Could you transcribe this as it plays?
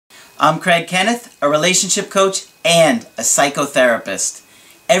I'm Craig Kenneth, a relationship coach and a psychotherapist.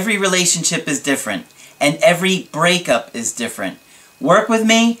 Every relationship is different, and every breakup is different. Work with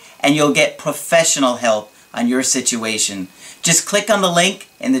me, and you'll get professional help on your situation. Just click on the link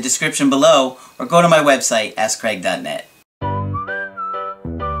in the description below, or go to my website, AskCraig.net.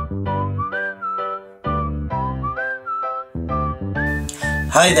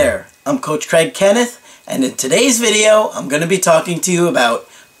 Hi there, I'm Coach Craig Kenneth, and in today's video, I'm going to be talking to you about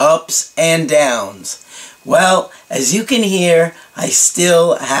ups and downs. Well, as you can hear, I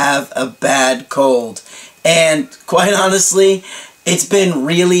still have a bad cold. And quite honestly, it's been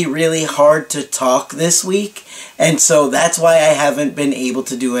really hard to talk this week. And so that's why I haven't been able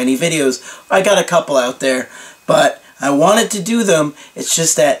to do any videos. I got a couple out there, but I wanted to do them. It's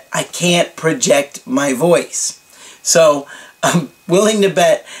just that I can't project my voice. So I'm willing to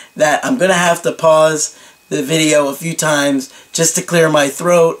bet that I'm going to have to pause the video a few times just to clear my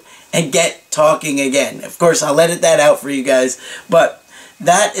throat and get talking again. Of course, I'll edit that out for you guys, but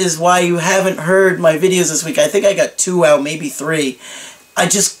that is why you haven't heard my videos this week. I think I got 2 out, maybe 3. I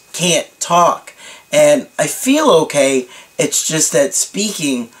just can't talk, and I feel okay. It's just that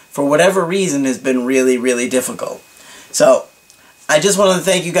speaking, for whatever reason, has been really difficult. So I just wanted to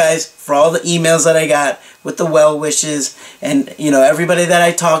thank you guys for all the emails that I got with the well wishes, and everybody that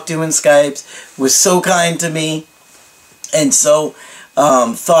I talked to in Skypes was so kind to me and so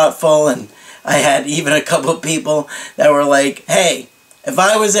thoughtful. And I had even a couple of people that were like, hey, if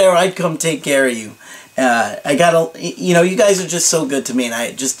I was there, I'd come take care of you. You guys are just so good to me, and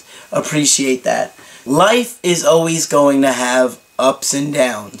I just appreciate that. Life is always going to have ups and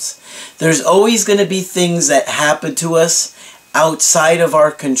downs. There's always going to be things that happen to us outside of our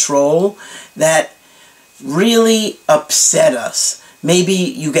control that really upset us. Maybe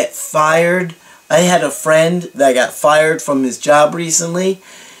you get fired. I had a friend that got fired from his job recently.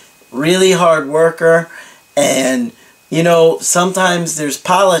 Really hard worker. And, sometimes there's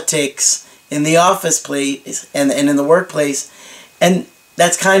politics in the office place and in the workplace. And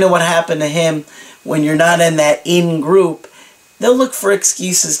that's kind of what happened to him. When you're not in that in-group, they'll look for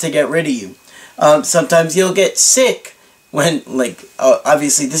excuses to get rid of you. Sometimes you'll get sick when,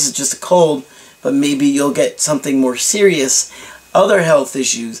 obviously this is just a cold, but maybe you'll get something more serious, other health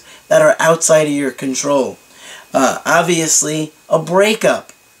issues that are outside of your control. Obviously, a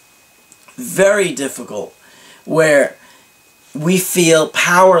breakup, very difficult, where we feel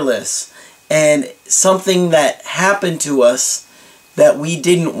powerless, and something that happened to us that we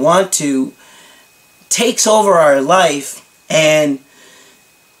didn't want to takes over our life and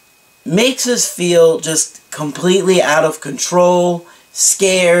makes us feel just completely out of control,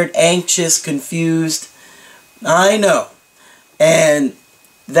 scared, anxious, confused. I know. And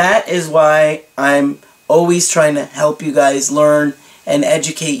that is why I'm always trying to help you guys learn and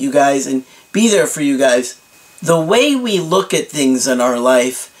educate you guys and be there for you guys. The way we look at things in our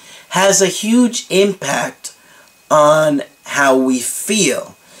life has a huge impact on how we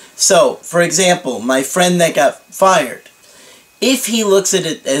feel. So, for example, my friend that got fired, if he looks at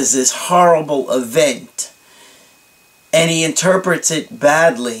it as this horrible event and he interprets it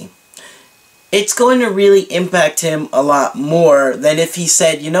badly, it's going to really impact him a lot more than if he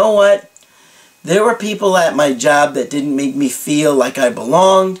said, you know what, there were people at my job that didn't make me feel like I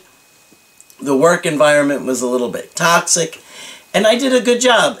belonged. The work environment was a little bit toxic, and I did a good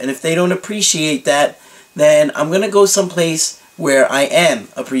job. And if they don't appreciate that, then I'm going to go someplace where I am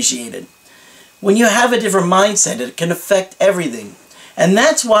appreciated. When you have a different mindset, it can affect everything. And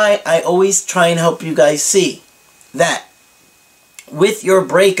that's why I always try and help you guys see that with your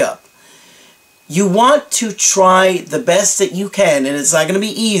breakup, you want to try the best that you can, and it's not going to be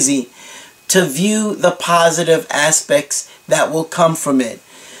easy, to view the positive aspects that will come from it.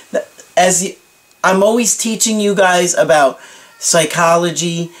 I'm always teaching you guys about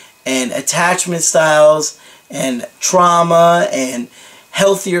psychology and attachment styles and trauma and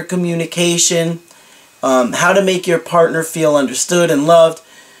healthier communication, how to make your partner feel understood and loved.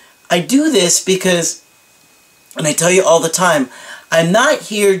 I do this because, and I tell you all the time, I'm not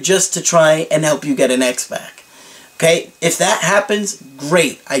here just to try and help you get an ex back. Okay? If that happens,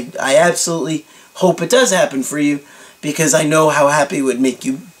 great. I absolutely hope it does happen for you, because I know how happy it would make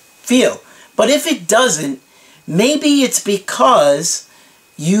you feel. But if it doesn't, maybe it's because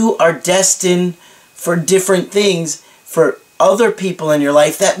you are destined for different things, for other people in your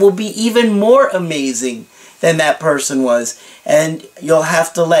life that will be even more amazing than that person was, and you'll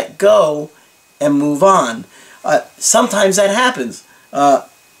have to let go and move on. Sometimes that happens. I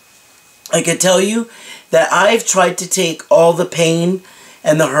could tell you that I've tried to take all the pain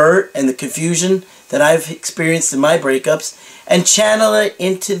and the hurt and the confusion that I've experienced in my breakups, and channel it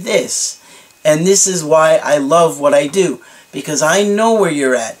into this. And this is why I love what I do, because I know where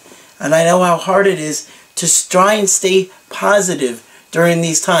you're at, and I know how hard it is to try and stay positive during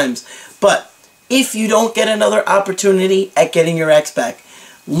these times. But if you don't get another opportunity at getting your ex back,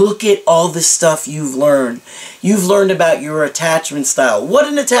 look at all the stuff you've learned. You've learned about your attachment style. What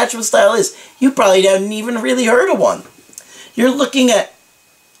an attachment style is. You probably haven't even really heard of one. You're looking at,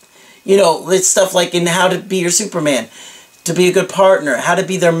 it's stuff like in how to be your Superman, to be a good partner, how to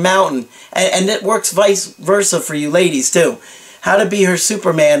be their mountain. And it works vice versa for you ladies too. How to be her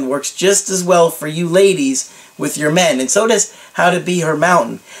Superman works just as well for you ladies with your men. And so does how to be her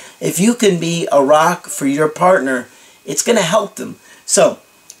mountain. If you can be a rock for your partner, it's going to help them. So,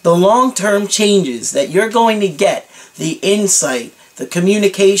 the long-term changes that you're going to get, the insight, the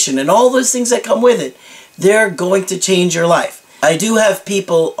communication, and all those things that come with it, they're going to change your life. I do have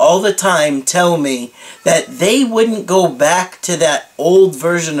people all the time tell me that they wouldn't go back to that old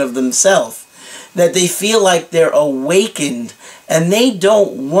version of themselves, that they feel like they're awakened, and they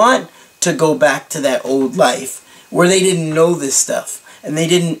don't want to go back to that old life where they didn't know this stuff, and they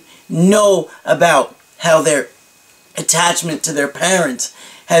didn't know about how their attachment to their parents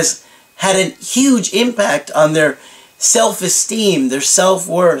has had a huge impact on their self-esteem, their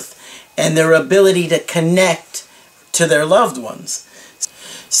self-worth, and their ability to connect to their loved ones.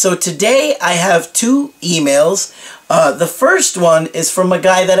 So today I have 2 emails. The first one is from a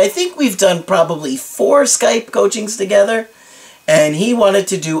guy that I think we've done probably 4 Skype coachings together, and he wanted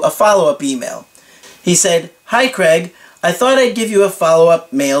to do a follow-up email. He said, "Hi Craig, I thought I'd give you a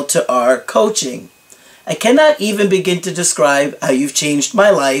follow-up mail to our coaching. I cannot even begin to describe how you've changed my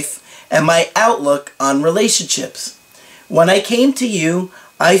life and my outlook on relationships. When I came to you,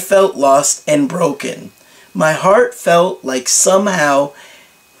 I felt lost and broken. My heart felt like somehow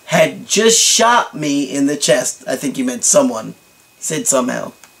had just shot me in the chest." I think he meant someone. He said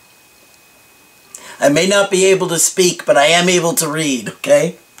somehow. I may not be able to speak, but I am able to read,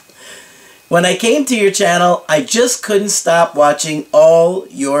 okay? "When I came to your channel, I just couldn't stop watching all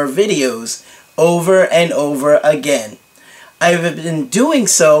your videos over and over again. I've been doing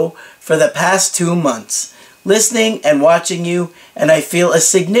so for the past 2 months, listening and watching you, and I feel a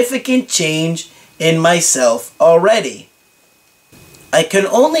significant change in myself already. I can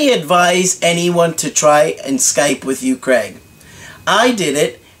only advise anyone to try and Skype with you, Craig. I did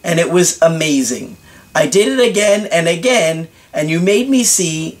it, and it was amazing. I did it again and again, and you made me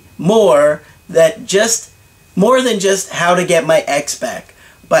see more than just how to get my ex back,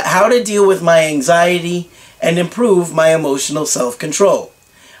 but how to deal with my anxiety and improve my emotional self-control.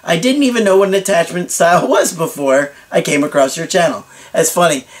 I didn't even know what an attachment style was before I came across your channel." That's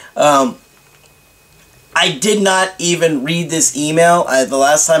funny. I did not even read this email. The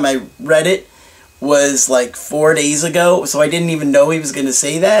last time I read it was like 4 days ago, so I didn't even know he was going to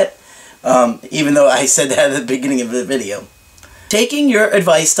say that, even though I said that at the beginning of the video. "Taking your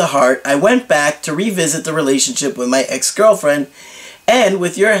advice to heart, I went back to revisit the relationship with my ex-girlfriend, and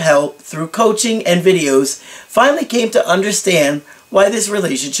with your help through coaching and videos, finally came to understand why this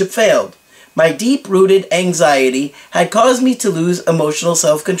relationship failed. My deep-rooted anxiety had caused me to lose emotional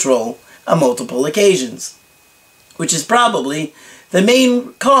self-control on multiple occasions, which is probably the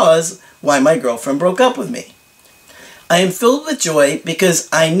main cause why my girlfriend broke up with me. I am filled with joy because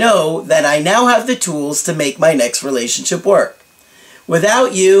I know that I now have the tools to make my next relationship work.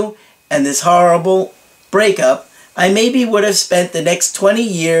 Without you and this horrible breakup, I maybe would have spent the next 20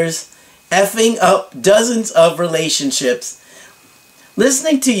 years effing up dozens of relationships.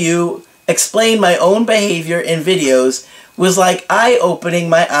 Listening to you explain my own behavior in videos was like eye-opening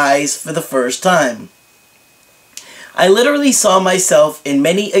my eyes for the first time. I literally saw myself in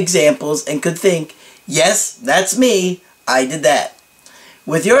many examples and could think, yes, that's me, I did that.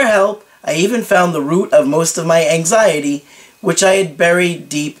 With your help, I even found the root of most of my anxiety, which I had buried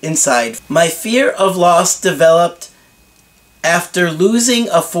deep inside. My fear of loss developed after losing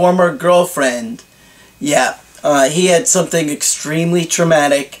a former girlfriend. Yeah, he had something extremely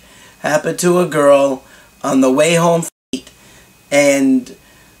traumatic happen to a girl on the way home from date, and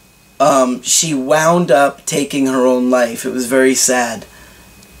she wound up taking her own life. It was very sad.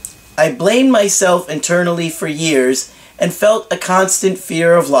 I blamed myself internally for years and felt a constant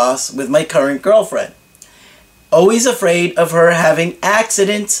fear of loss with my current girlfriend. Always afraid of her having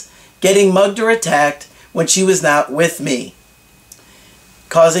accidents, getting mugged or attacked when she was not with me,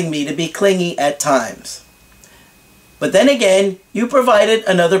 causing me to be clingy at times. But then again, you provided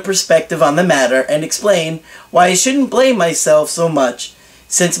another perspective on the matter and explained why I shouldn't blame myself so much,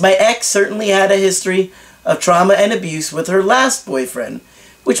 since my ex certainly had a history of trauma and abuse with her last boyfriend,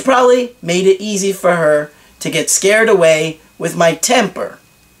 which probably made it easy for her to get scared away with my temper,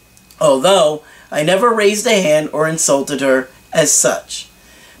 although I never raised a hand or insulted her as such.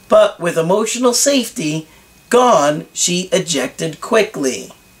 But with emotional safety gone, she ejected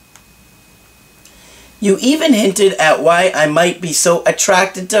quickly. You even hinted at why I might be so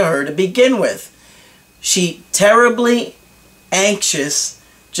attracted to her to begin with. She terribly anxious,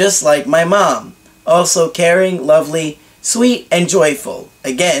 just like my mom. Also caring, lovely, sweet, and joyful.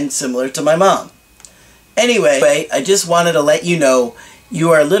 Again, similar to my mom. Anyway, I just wanted to let you know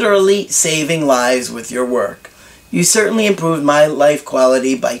you are literally saving lives with your work. You certainly improved my life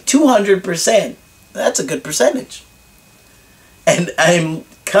quality by 200%. That's a good percentage. And I'm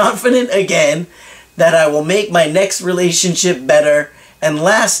confident again that I will make my next relationship better and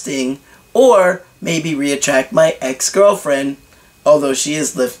lasting, or maybe reattract my ex-girlfriend, although she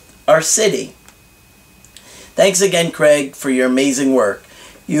has left our city. Thanks again, Craig, for your amazing work.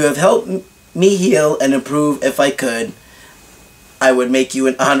 You have helped me heal and improve. If I could, I would make you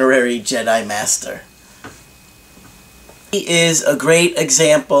an honorary Jedi Master. He is a great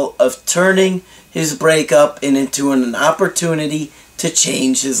example of turning his breakup into an opportunity to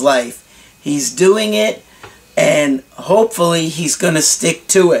change his life. He's doing it, and hopefully he's going to stick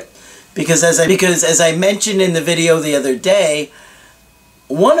to it. Because as I mentioned in the video the other day,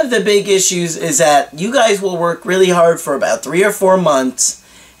 one of the big issues is that you guys will work really hard for about 3 or 4 months,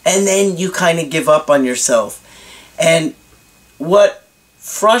 and then you kind of give up on yourself. And what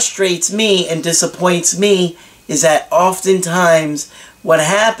frustrates me and disappoints me is that oftentimes what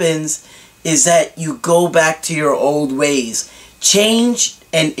happens is that you go back to your old ways. Change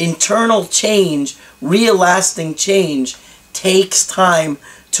and internal change, real lasting change, takes time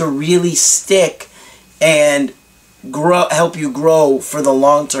to really stick and grow, help you grow for the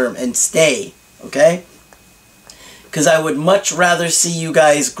long term and stay, okay? Because I would much rather see you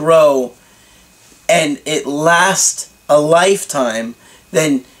guys grow and it last a lifetime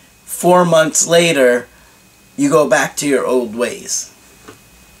than 4 months later you go back to your old ways.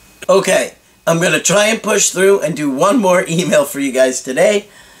 Okay, I'm going to try and push through and do one more email for you guys today.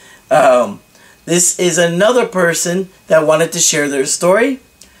 This is another person that wanted to share their story.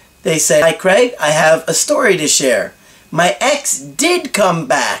 They say, "Hi Craig, I have a story to share. My ex did come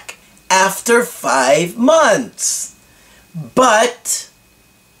back after 5 months, but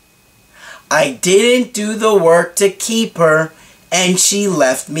I didn't do the work to keep her and she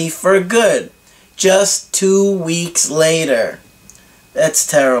left me for good just 2 weeks later." That's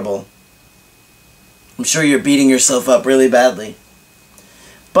terrible. I'm sure you're beating yourself up really badly.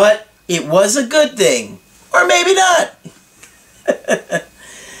 But it was a good thing. Or maybe not.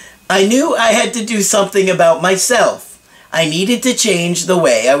 I knew I had to do something about myself. I needed to change the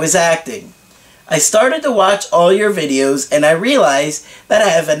way I was acting. I started to watch all your videos and I realized that I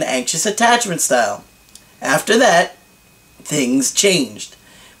have an anxious attachment style. After that, things changed.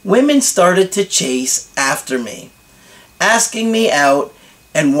 Women started to chase after me, asking me out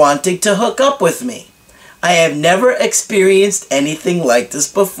and wanting to hook up with me. I have never experienced anything like this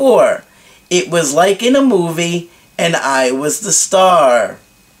before. It was like in a movie and I was the star.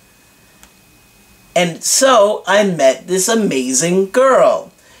 And so I met this amazing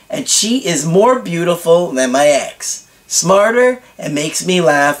girl, and she is more beautiful than my ex, smarter, and makes me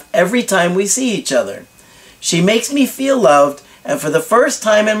laugh every time we see each other. She makes me feel loved, and for the first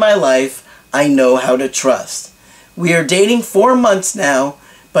time in my life, I know how to trust. We are dating 4 months now,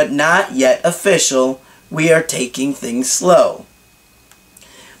 but not yet official. We are taking things slow.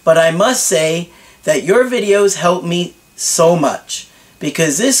 But I must say that your videos help me so much,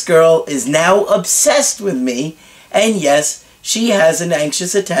 because this girl is now obsessed with me, and yes, she has an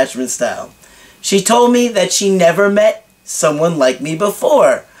anxious attachment style. She told me that she never met someone like me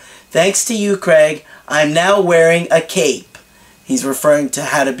before. Thanks to you, Craig, I'm now wearing a cape. He's referring to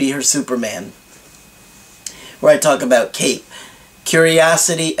How to Be Her Superman, where I talk about cape.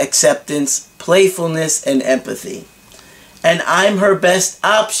 Curiosity, acceptance, playfulness, and empathy. And I'm her best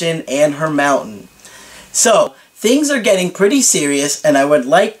option and her mountain. So, things are getting pretty serious, and I would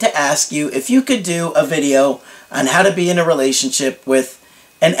like to ask you if you could do a video on how to be in a relationship with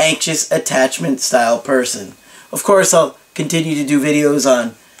an anxious attachment style person. Of course, I'll continue to do videos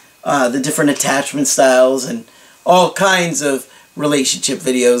on the different attachment styles, and all kinds of relationship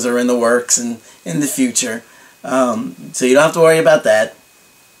videos are in the works and in the future. So you don't have to worry about that.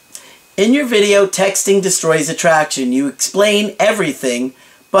 In your video, Texting Destroys Attraction, you explain everything,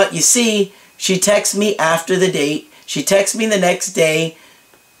 but you see, she texts me after the date, she texts me the next day,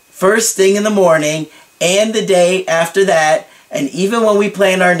 first thing in the morning, and the day after that, and even when we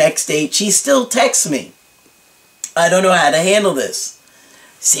plan our next date, she still texts me. I don't know how to handle this.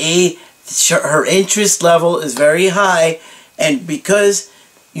 See, her interest level is very high, And because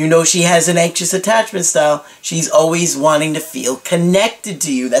you know she has an anxious attachment style, she's always wanting to feel connected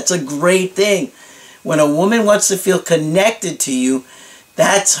to you. That's a great thing. When a woman wants to feel connected to you,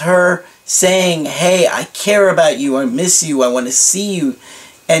 that's her saying, hey, I care about you, I miss you, I want to see you.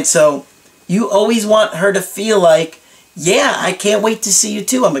 And so you always want her to feel like, yeah, I can't wait to see you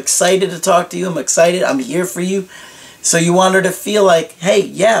too. I'm excited to talk to you. I'm excited. I'm here for you. So you want her to feel like, hey,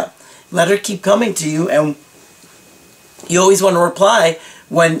 yeah, let her keep coming to you. And you always want to reply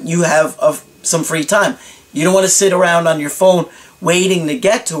when you have some free time. You don't want to sit around on your phone waiting to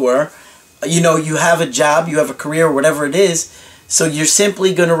get to her. You know, you have a job, you have a career, whatever it is. So you're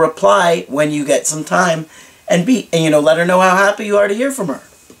simply going to reply when you get some time and let her know how happy you are to hear from her.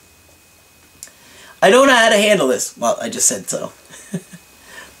 I don't know how to handle this. Well, I just said so.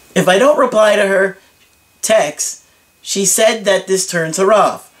 If I don't reply to her text, she said that this turns her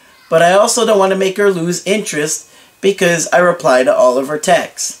off. But I also don't want to make her lose interest because I reply to all of her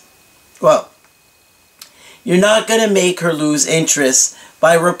texts. Well, you're not going to make her lose interest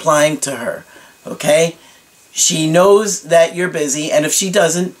by replying to her, okay? She knows that you're busy, and if she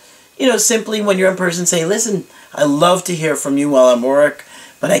doesn't, simply when you're in person, say, listen, I love to hear from you while I'm at work,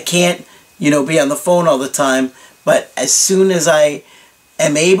 but I can't, be on the phone all the time. But as soon as I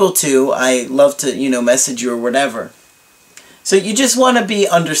am able to, I love to, message you or whatever. So you just want to be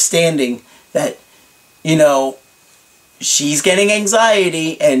understanding that, she's getting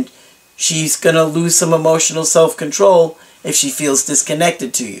anxiety and she's going to lose some emotional self-control if she feels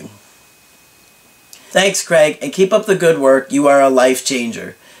disconnected to you. Thanks, Craig, and keep up the good work. You are a life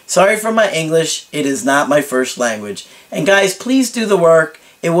changer. Sorry for my English. It is not my first language. And guys, please do the work.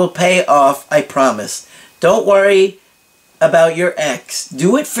 It will pay off, I promise. Don't worry about your ex.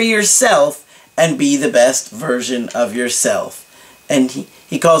 Do it for yourself and be the best version of yourself. And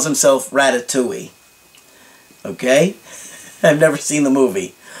he calls himself Ratatouille. Okay? I've never seen the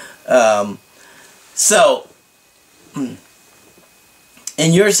movie.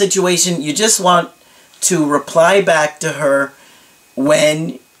 In your situation, you just want to reply back to her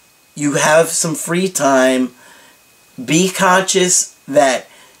when you have some free time. Be conscious that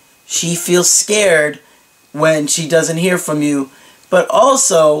she feels scared when she doesn't hear from you, but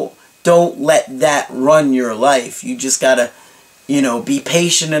also don't let that run your life. You just gotta, be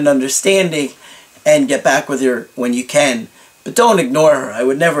patient and understanding and get back with her when you can. But don't ignore her. I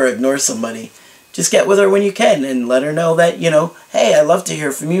would never ignore somebody. Just get with her when you can and let her know that, hey, I love to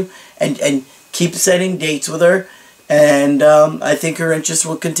hear from you, and keep setting dates with her, and I think her interest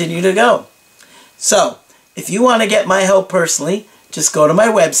will continue to go. So, if you want to get my help personally, just go to my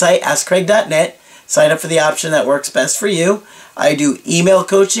website, AskCraig.net, sign up for the option that works best for you. I do email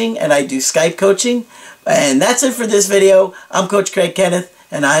coaching and I do Skype coaching. And that's it for this video. I'm Coach Craig Kenneth,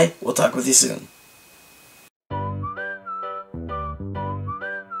 and I will talk with you soon.